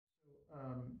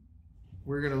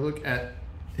We're going to look at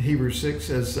Hebrews 6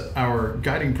 as our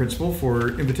guiding principle for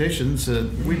invitations.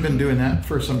 We've been doing that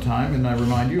for some time, and I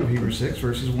remind you of Hebrews 6,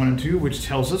 verses 1 and 2, which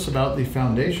tells us about the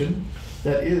foundation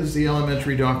that is the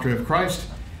elementary doctrine of Christ,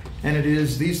 and it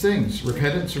is these things: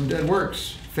 repentance from dead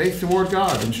works, faith toward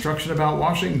God, instruction about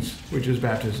washings, which is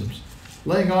baptisms,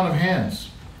 laying on of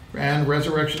hands, and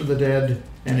resurrection of the dead,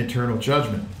 and eternal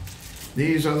judgment.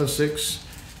 These are the six,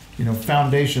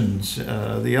 foundations,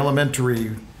 the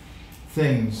elementary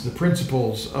things, the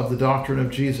principles of the doctrine of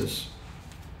Jesus.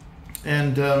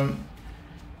 And,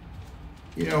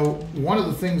 one of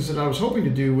the things that I was hoping to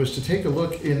do was to take a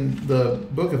look in the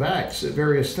book of Acts at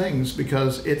various things,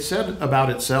 because it said about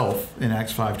itself in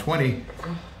Acts 5:20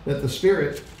 that the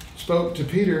Spirit spoke to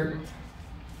Peter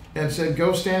and said,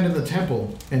 "Go stand in the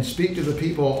temple and speak to the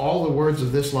people all the words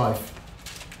of this life."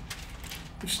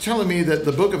 It's telling me that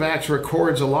the book of Acts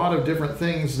records a lot of different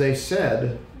things they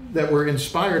said that were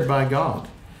inspired by God.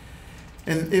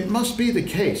 And it must be the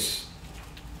case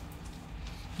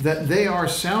that they are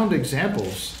sound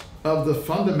examples of the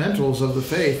fundamentals of the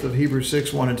faith of Hebrews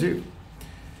 6, 1 and 2.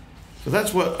 So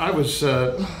that's what I was,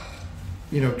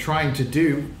 trying to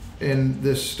do in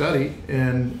this study,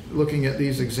 and looking at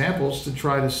these examples to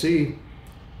try to see,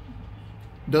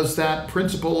 does that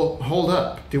principle hold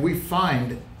up? Do we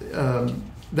find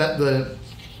that the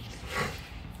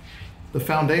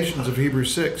foundations of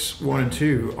Hebrews 6, 1 and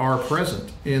 2 are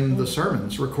present in the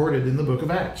sermons recorded in the book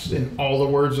of Acts, in all the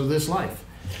words of this life?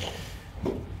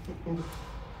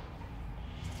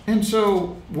 And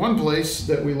so one place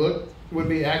that we look would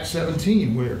be Acts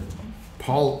 17, where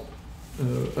Paul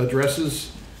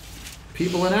addresses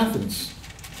people in Athens.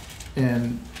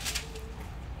 And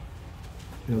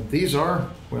these are,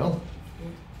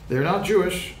 they're not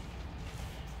Jewish.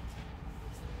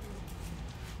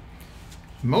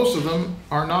 Most of them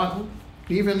are not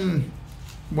even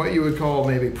what you would call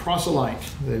maybe proselyte.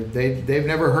 They've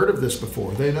never heard of this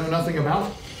before. They know nothing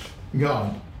about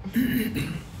God.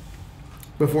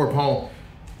 Before Paul,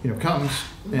 comes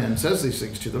and says these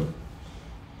things to them.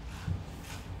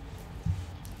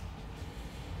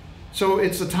 So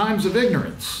it's the times of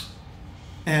ignorance.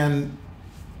 And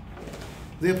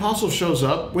the apostle shows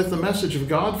up with the message of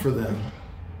God for them.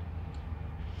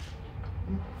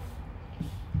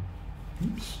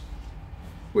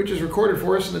 Which is recorded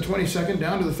for us in the 22nd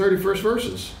down to the 31st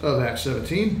verses of Acts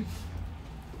 17.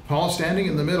 Paul, standing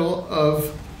in the middle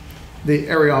of the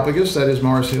Areopagus, that is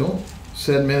Mars Hill,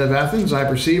 said, "Men of Athens, I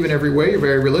perceive in every way you're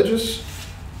very religious.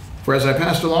 For as I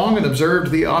passed along and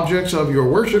observed the objects of your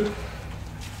worship,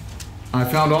 I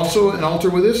found also an altar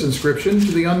with this inscription: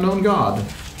 to the unknown God.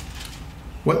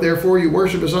 What therefore you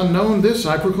worship is unknown, this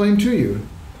I proclaim to you.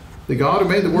 The God who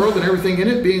made the world and everything in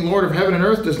it, being Lord of heaven and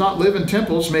earth, does not live in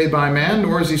temples made by man,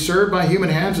 nor is he served by human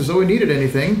hands as though he needed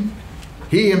anything.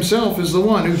 He himself is the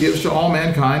one who gives to all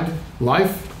mankind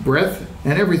life, breath,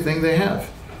 and everything they have.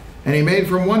 And he made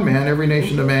from one man every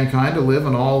nation of mankind to live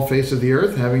on all face of the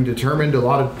earth, having determined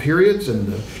allotted periods and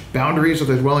the boundaries of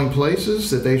their dwelling places,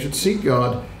 that they should seek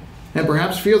God and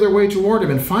perhaps feel their way toward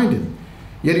him and find him.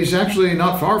 Yet he's actually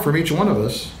not far from each one of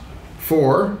us.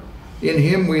 For in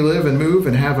him we live and move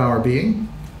and have our being,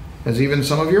 as even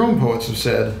some of your own poets have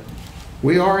said.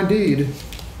 We are indeed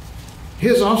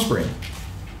his offspring.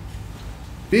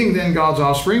 Being then God's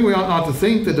offspring, we ought not to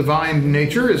think the divine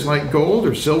nature is like gold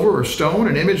or silver or stone,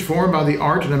 an image formed by the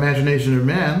art and imagination of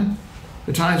man.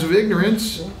 The times of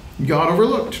ignorance God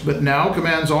overlooked, but now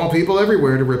commands all people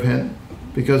everywhere to repent,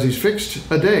 because he's fixed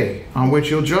a day on which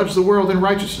he'll judge the world in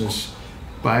righteousness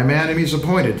by a man whom he's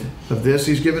appointed. Of this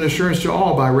he's given assurance to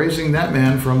all by raising that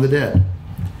man from the dead."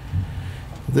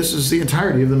 This is the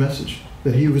entirety of the message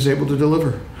that he was able to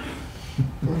deliver.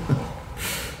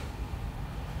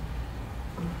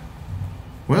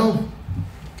 Well,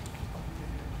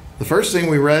 the first thing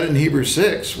we read in Hebrews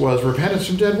 6 was repentance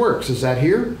from dead works. Is that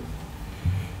here?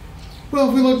 Well,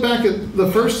 if we look back at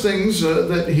the first things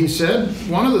that he said,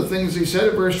 one of the things he said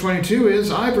at verse 22 is,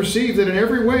 "I perceive that in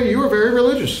every way you are very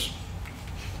religious."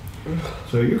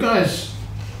 So you guys,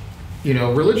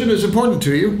 religion is important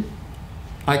to you.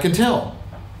 I can tell.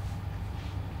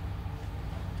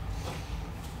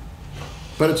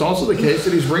 But it's also the case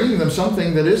that he's bringing them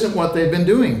something that isn't what they've been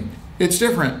doing. It's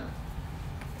different.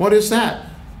 What is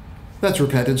that? That's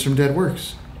repentance from dead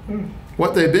works.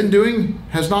 What they've been doing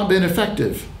has not been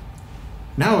effective.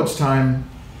 Now it's time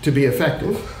to be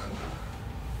effective.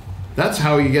 That's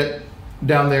how you get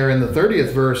down there in the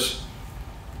 30th verse.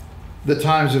 The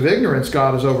times of ignorance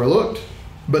God has overlooked,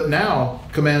 but now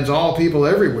commands all people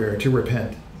everywhere to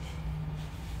repent.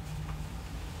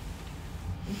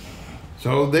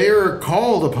 So they are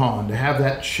called upon to have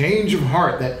that change of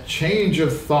heart, that change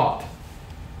of thought.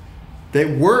 They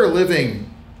were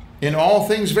living in all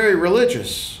things very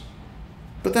religious,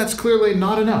 but that's clearly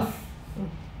not enough.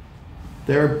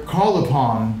 They're called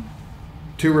upon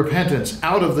to repentance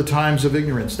out of the times of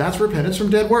ignorance. That's repentance from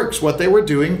dead works. What they were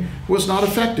doing was not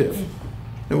effective.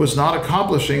 It was not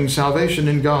accomplishing salvation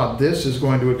in God. This is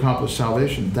going to accomplish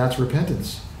salvation. That's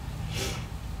repentance.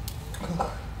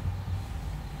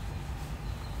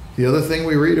 The other thing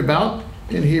we read about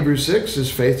in Hebrews 6 is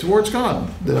faith towards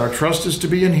God, that our trust is to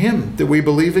be in Him, that we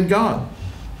believe in God.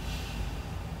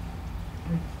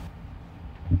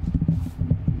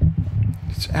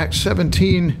 It's Acts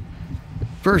 17,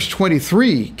 verse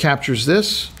 23 captures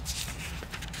this.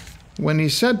 When he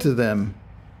said to them,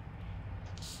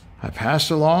 I passed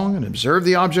along and observed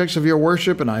the objects of your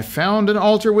worship, and I found an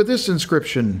altar with this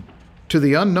inscription, to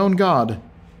the unknown God.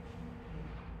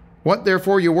 What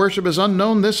therefore you worship is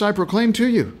unknown, this I proclaim to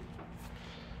you.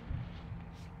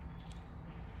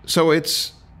 So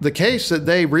it's the case that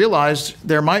they realized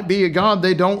there might be a God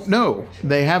they don't know.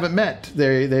 They haven't met.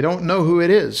 They don't know who it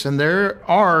is. And there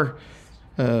are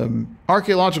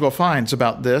archaeological finds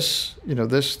about this. You know,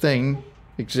 this thing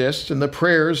exists, and the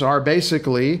prayers are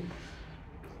basically,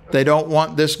 they don't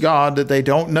want this God that they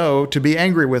don't know to be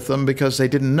angry with them because they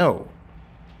didn't know.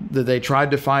 That they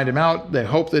tried to find him out. They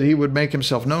hoped that he would make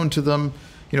himself known to them.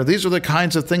 You know, these are the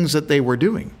kinds of things that they were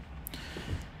doing.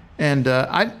 And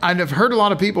I've heard a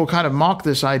lot of people kind of mock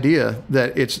this idea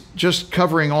that it's just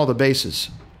covering all the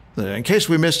bases. In case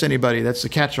we missed anybody, that's the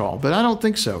catch-all. But I don't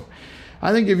think so.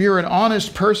 I think if you're an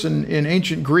honest person in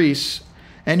ancient Greece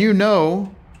and you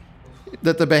know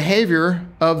that the behavior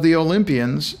of the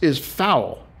Olympians is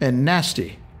foul and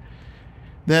nasty,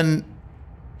 then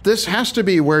this has to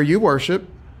be where you worship.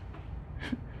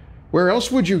 Where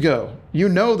else would you go? You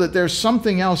know that there's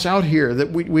something else out here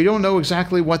that we don't know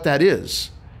exactly what that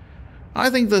is. I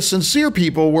think the sincere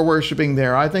people were worshiping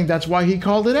there. I think that's why he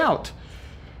called it out.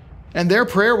 And their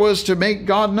prayer was to make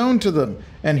God known to them.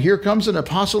 And here comes an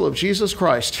apostle of Jesus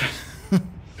Christ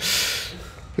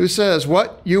who says,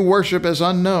 what you worship as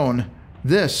unknown,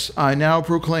 this I now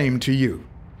proclaim to you.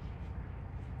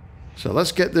 So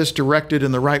let's get this directed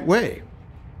in the right way.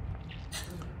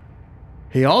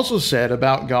 He also said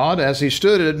about God, as he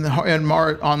stood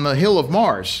on the hill of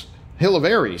Mars, hill of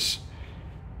Ares,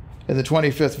 in the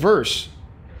 25th verse,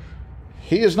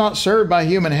 he is not served by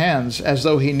human hands as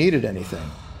though he needed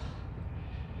anything.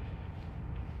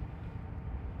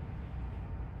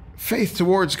 Faith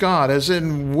towards God, as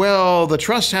in, well, the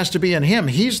trust has to be in him.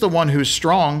 He's the one who's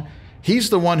strong. He's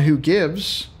the one who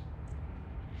gives.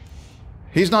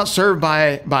 He's not served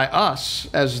by us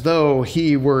as though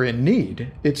he were in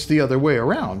need. It's the other way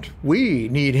around. We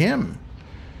need him.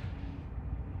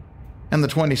 And the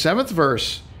 27th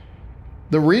verse,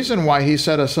 the reason why he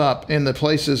set us up in the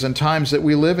places and times that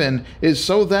we live in is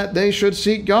so that they should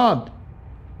seek God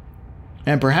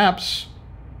and perhaps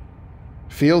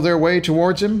feel their way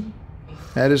towards him.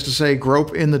 That is to say,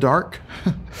 grope in the dark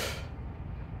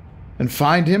and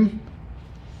find him.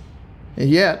 And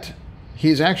yet,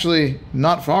 he's actually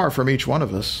not far from each one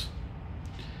of us.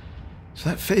 So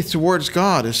that faith towards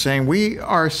God is saying we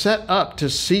are set up to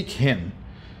seek him.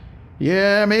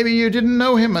 Yeah, maybe you didn't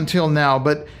know him until now,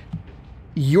 but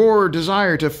your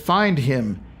desire to find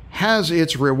him has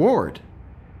its reward.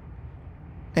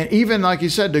 And even, like he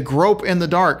said, to grope in the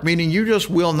dark, meaning you just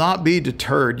will not be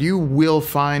deterred. You will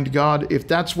find God. If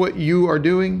that's what you are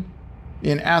doing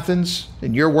in Athens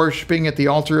and you're worshiping at the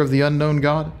altar of the unknown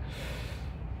God,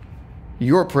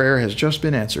 your prayer has just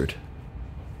been answered.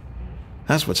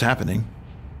 That's what's happening.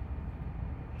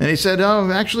 And he said,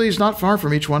 oh, actually, he's not far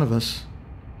from each one of us.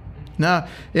 Now,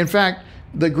 in fact,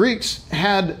 the Greeks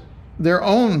had their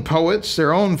own poets,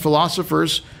 their own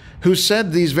philosophers who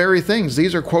said these very things.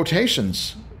 These are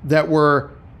quotations that were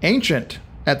ancient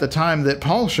at the time that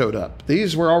Paul showed up.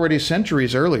 These were already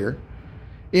centuries earlier.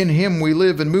 In him we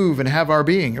live and move and have our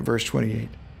being, in verse 28.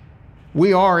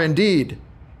 We are indeed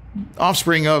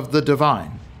offspring of the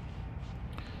divine.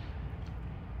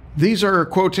 These are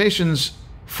quotations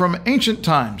from ancient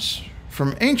times,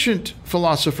 from ancient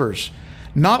philosophers,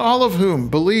 not all of whom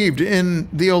believed in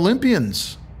the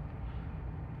Olympians.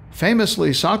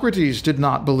 Famously, Socrates did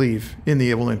not believe in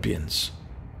the Olympians.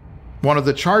 One of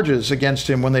the charges against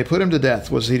him when they put him to death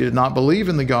was he did not believe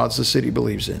in the gods the city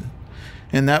believes in.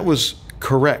 And that was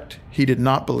correct. He did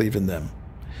not believe in them.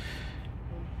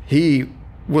 He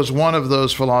was one of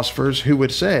those philosophers who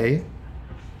would say,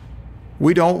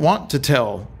 we don't want to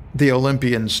tell the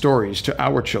Olympian stories to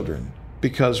our children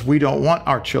because we don't want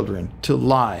our children to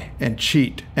lie and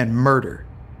cheat and murder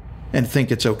and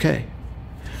think it's okay.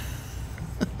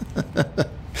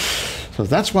 So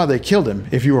that's why they killed him,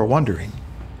 if you are wondering.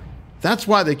 That's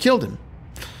why they killed him.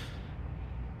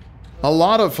 A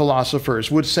lot of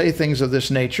philosophers would say things of this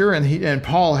nature, and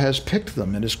Paul has picked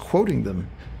them and is quoting them,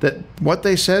 that what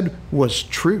they said was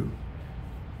true.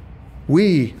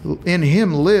 We in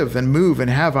him live and move and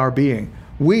have our being.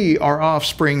 We are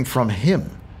offspring from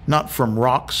him, not from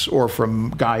rocks or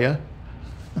from Gaia.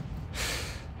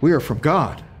 We are from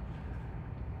God.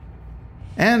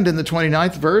 And in the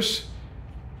 29th verse,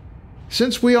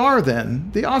 since we are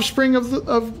then the offspring of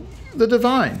the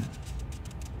divine,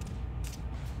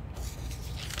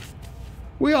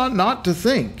 we ought not to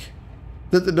think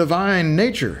that the divine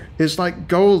nature is like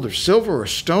gold or silver or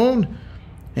stone,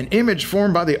 an image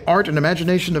formed by the art and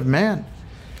imagination of man.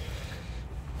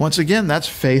 Once again, that's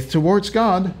faith towards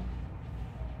God.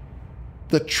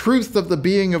 The truth of the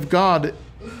being of God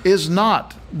is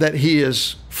not that he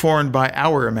is formed by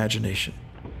our imagination.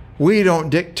 We don't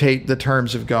dictate the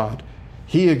terms of God.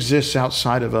 He exists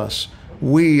outside of us.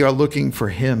 We are looking for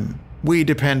him. We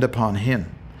depend upon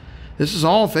him. This is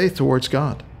all faith towards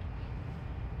God.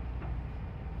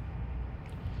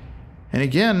 And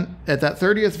again, at that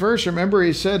 30th verse, remember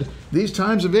he said, these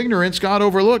times of ignorance God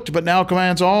overlooked, but now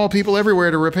commands all people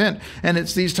everywhere to repent. And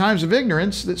it's these times of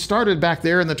ignorance that started back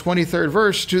there in the 23rd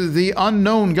verse to the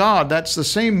unknown God. That's the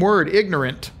same word,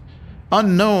 ignorant.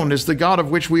 Unknown is the God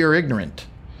of which we are ignorant.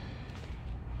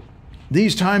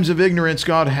 These times of ignorance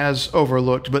God has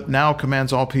overlooked, but now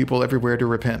commands all people everywhere to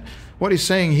repent. What he's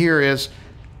saying here is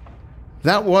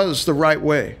that was the right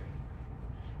way,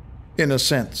 in a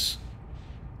sense,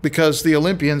 because the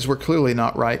Olympians were clearly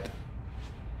not right.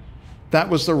 That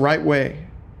was the right way.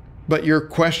 But your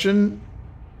question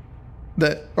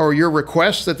or your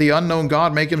request that the unknown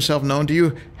God make himself known to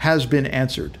you has been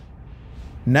answered.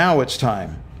 Now it's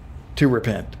time to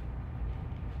repent.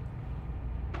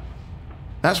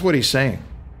 That's what he's saying.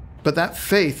 But that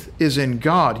faith is in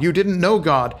God. You didn't know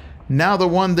God. Now the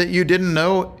one that you didn't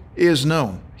know is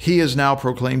known. He is now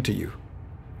proclaimed to you.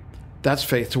 That's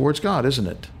faith towards God, isn't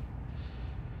it?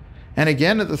 And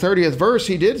again, at the 30th verse,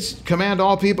 he did command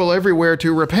all people everywhere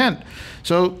to repent.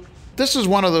 So this is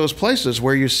one of those places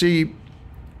where you see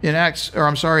in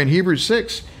Hebrews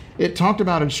 6, it talked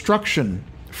about instruction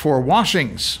for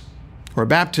washings or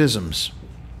baptisms.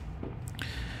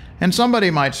 And somebody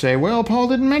might say, well, Paul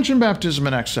didn't mention baptism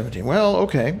in Acts 17. Well,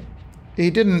 okay. He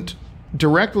didn't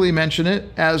directly mention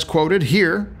it as quoted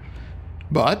here.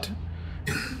 But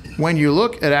when you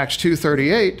look at Acts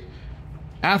 2:38,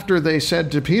 after they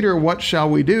said to Peter, what shall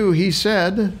we do? He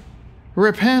said,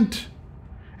 repent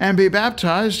and be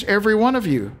baptized, every one of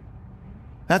you.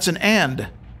 That's an and,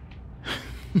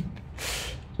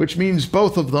 which means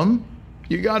both of them.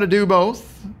 You got to do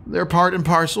both. They're part and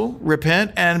parcel.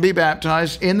 Repent and be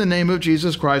baptized in the name of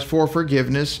Jesus Christ for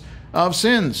forgiveness of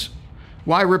sins.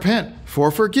 Why repent?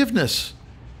 For forgiveness.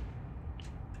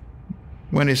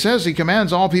 When he says he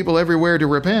commands all people everywhere to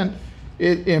repent,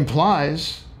 it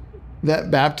implies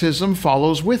that baptism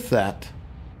follows with that.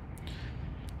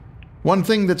 One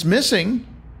thing that's missing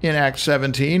in Acts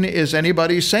 17 is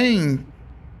anybody saying,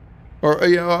 or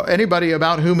anybody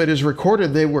about whom it is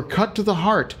recorded, they were cut to the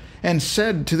heart and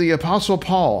said to the Apostle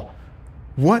Paul,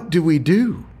 what do we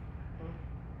do?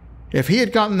 If he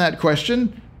had gotten that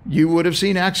question, you would have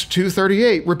seen Acts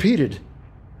 2:38 repeated.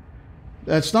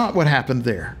 That's not what happened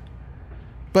there.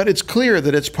 But it's clear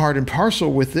that it's part and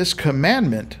parcel with this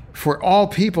commandment for all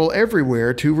people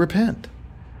everywhere to repent.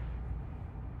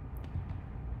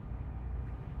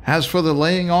 As for the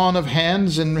laying on of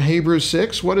hands in Hebrews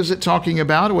 6, what is it talking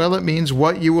about? Well, it means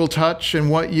what you will touch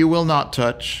and what you will not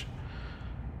touch.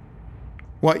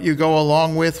 What you go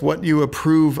along with, what you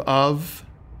approve of,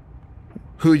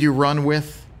 who you run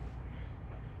with.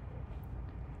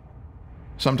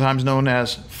 Sometimes known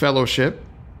as fellowship.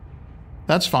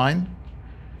 That's fine.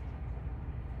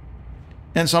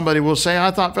 And somebody will say, I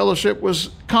thought fellowship was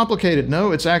complicated.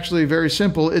 No, it's actually very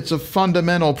simple. It's a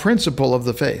fundamental principle of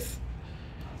the faith.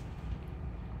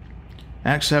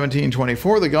 Acts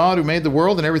 17:24, the God who made the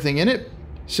world and everything in it,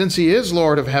 since he is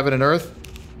Lord of heaven and earth,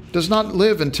 does not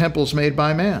live in temples made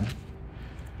by man.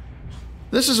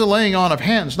 This is a laying on of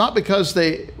hands, not because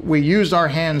we used our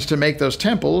hands to make those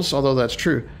temples, although that's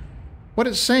true. What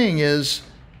it's saying is,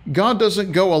 God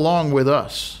doesn't go along with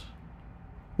us.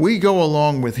 We go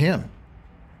along with him.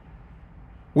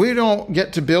 We don't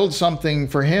get to build something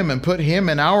for him and put him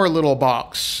in our little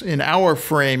box, in our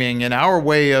framing, in our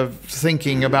way of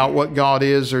thinking about what God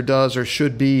is or does or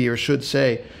should be or should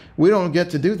say. We don't get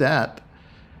to do that.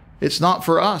 It's not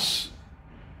for us.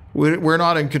 We're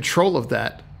not in control of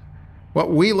that.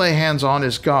 What we lay hands on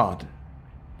is God.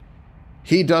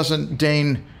 He doesn't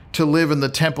deign to live in the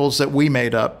temples that we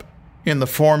made up, in the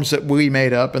forms that we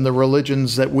made up, and the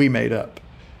religions that we made up.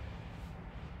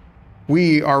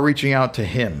 We are reaching out to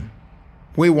him.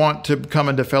 We want to come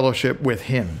into fellowship with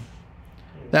him.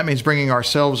 That means bringing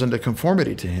ourselves into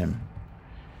conformity to him.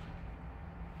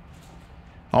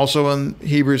 Also in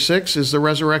Hebrews 6 is the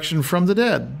resurrection from the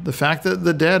dead, the fact that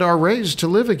the dead are raised to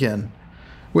live again,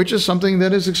 which is something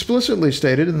that is explicitly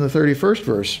stated in the 31st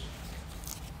verse.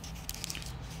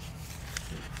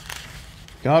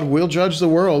 God will judge the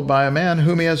world by a man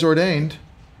whom he has ordained.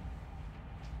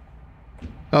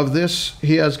 Of this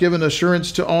he has given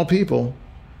assurance to all people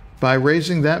by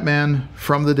raising that man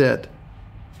from the dead.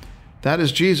 That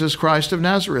is Jesus Christ of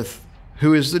Nazareth,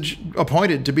 who is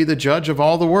appointed to be the judge of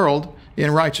all the world in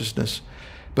righteousness.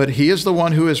 But he is the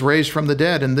one who is raised from the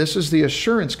dead, and this is the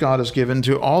assurance God has given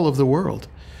to all of the world.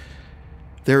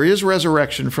 There is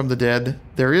resurrection from the dead.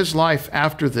 There is life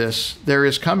after this. There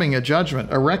is coming a judgment,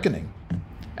 a reckoning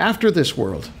after this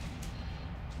world.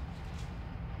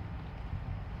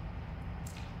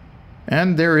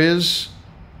 And there is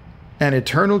an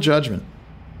eternal judgment,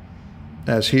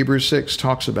 as Hebrews 6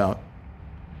 talks about.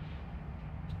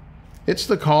 It's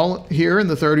the call here in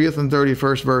the 30th and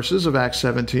 31st verses of Acts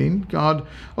 17. God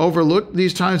overlooked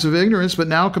these times of ignorance, but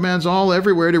now commands all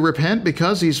everywhere to repent,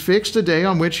 because he's fixed a day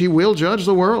on which he will judge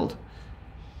the world.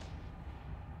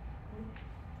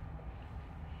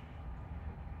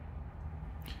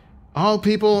 All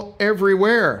people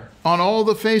everywhere, on all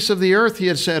the face of the earth, he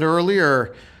had said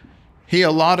earlier, he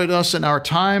allotted us in our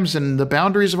times and the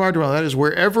boundaries of our dwelling. That is,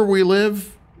 wherever we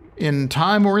live, in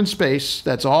time or in space,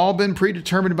 that's all been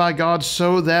predetermined by God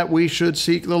so that we should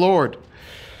seek the Lord.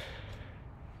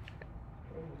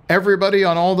 Everybody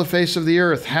on all the face of the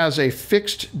earth has a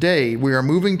fixed day we are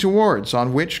moving towards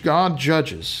on which God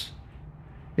judges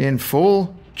in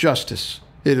full justice.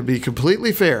 It'll be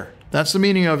completely fair. That's the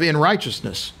meaning of in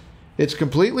righteousness. It's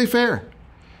completely fair.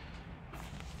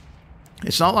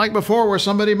 It's not like before where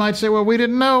somebody might say, well, we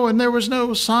didn't know and there was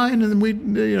no sign and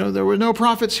there were no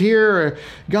prophets here. Or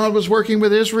God was working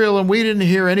with Israel and we didn't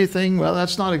hear anything. Well,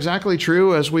 that's not exactly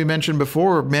true. As we mentioned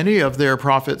before, many of their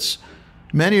prophets,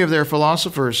 many of their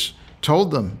philosophers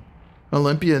told them,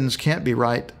 Olympians can't be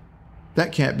right.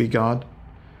 That can't be God.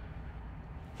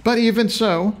 But even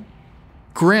so,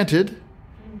 granted,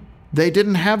 they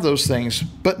didn't have those things.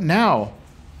 But now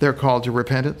they're called to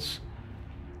repentance.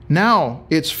 Now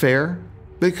it's fair,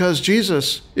 because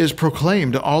Jesus is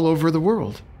proclaimed all over the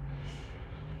world.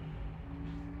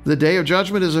 The day of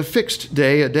judgment is a fixed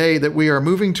day, a day that we are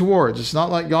moving towards. It's not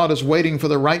like God is waiting for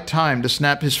the right time to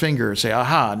snap his finger and say,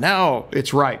 aha, now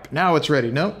it's ripe, now it's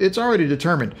ready. No, it's already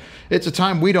determined. It's a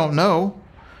time we don't know,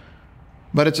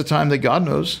 but it's a time that God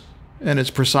knows, and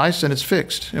it's precise and it's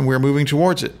fixed, and we're moving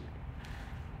towards it.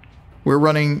 We're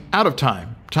running out of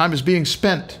time. Time is being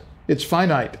spent. It's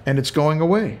finite, and it's going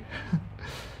away.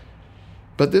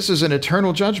 But this is an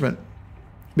eternal judgment,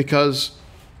 because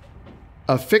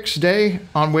a fixed day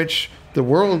on which the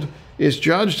world is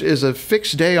judged is a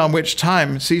fixed day on which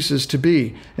time ceases to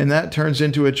be, and that turns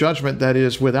into a judgment that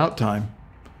is without time.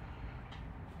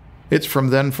 It's from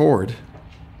then forward.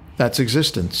 That's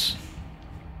existence.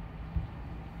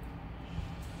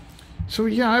 So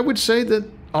yeah, I would say that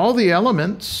all the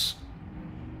elements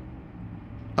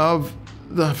of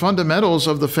the fundamentals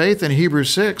of the faith in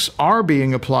Hebrews 6 are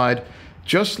being applied,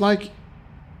 just like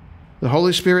the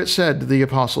Holy Spirit said to the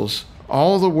apostles,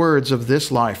 all the words of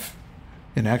this life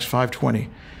in Acts 5:20.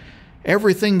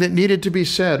 Everything that needed to be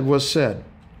said was said.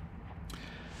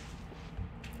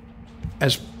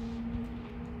 As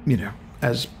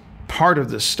part of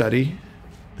this study,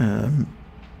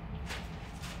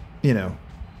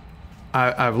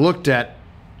 I've looked at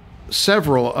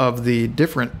several of the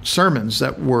different sermons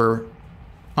that were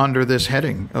under this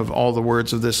heading of all the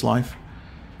words of this life.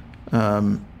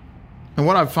 And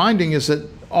what I'm finding is that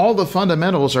all the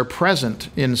fundamentals are present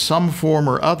in some form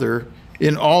or other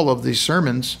in all of these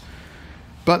sermons,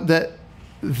 but that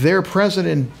they're present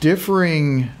in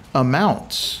differing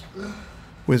amounts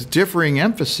with differing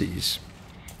emphases.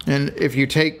 And if you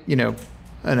take,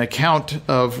 an account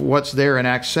of what's there in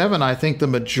Acts 7, I think the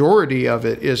majority of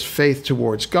it is faith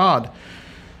towards God,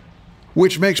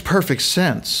 which makes perfect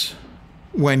sense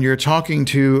when you're talking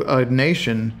to a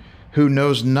nation who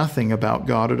knows nothing about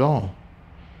God at all.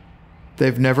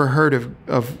 They've never heard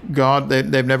of God.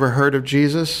 They've never heard of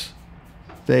Jesus.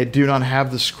 They do not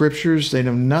have the scriptures. They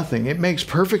know nothing. It makes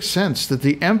perfect sense that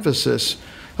the emphasis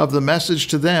of the message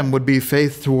to them would be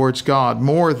faith towards God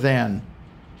more than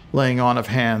laying on of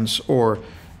hands or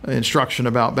instruction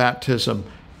about baptism.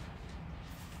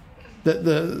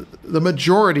 the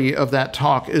majority of that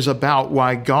talk is about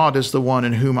why God is the one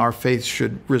in whom our faith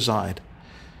should reside,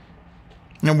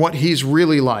 and what he's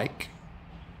really like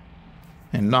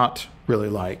and not really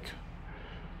like.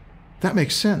 That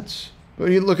makes sense.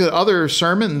 When you look at other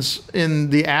sermons in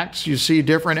the Acts, you see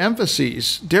different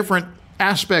emphases, different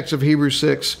aspects of Hebrews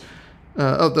 6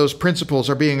 of those principles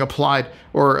are being applied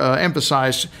or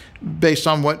emphasized based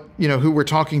on what, who we're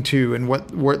talking to and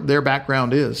what their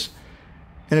background is.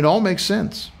 And it all makes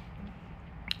sense.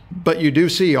 But you do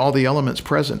see all the elements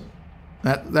present.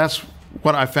 That's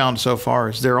what I found so far,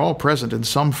 is they're all present in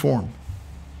some form.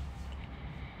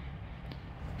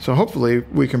 So hopefully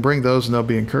we can bring those and they'll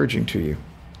be encouraging to you.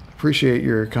 Appreciate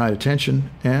your kind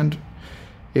attention. And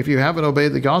if you haven't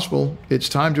obeyed the gospel, it's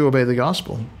time to obey the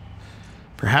gospel.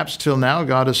 Perhaps till now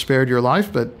God has spared your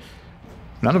life, but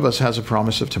none of us has a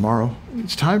promise of tomorrow.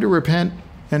 It's time to repent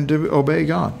and to obey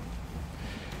God.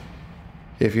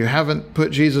 If you haven't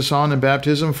put Jesus on in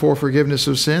baptism for forgiveness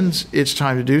of sins, it's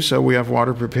time to do so. We have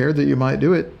water prepared that you might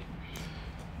do it.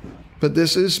 But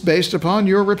this is based upon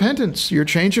your repentance, your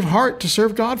change of heart to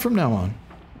serve God from now on.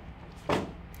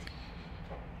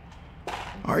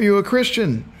 Are you a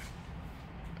Christian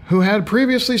who had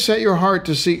previously set your heart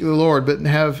to seek the Lord, but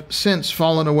have since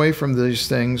fallen away from these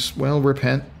things? Well,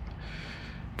 repent.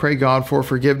 Pray God for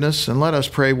forgiveness, and let us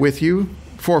pray with you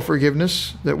for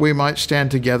forgiveness, that we might stand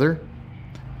together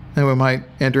and we might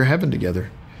enter heaven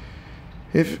together.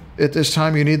 If at this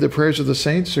time you need the prayers of the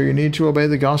saints, or you need to obey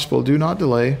the gospel, do not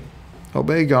delay.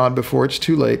 Obey God before it's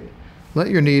too late. Let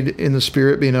your need in the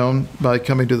Spirit be known by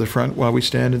coming to the front while we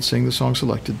stand and sing the song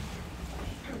selected.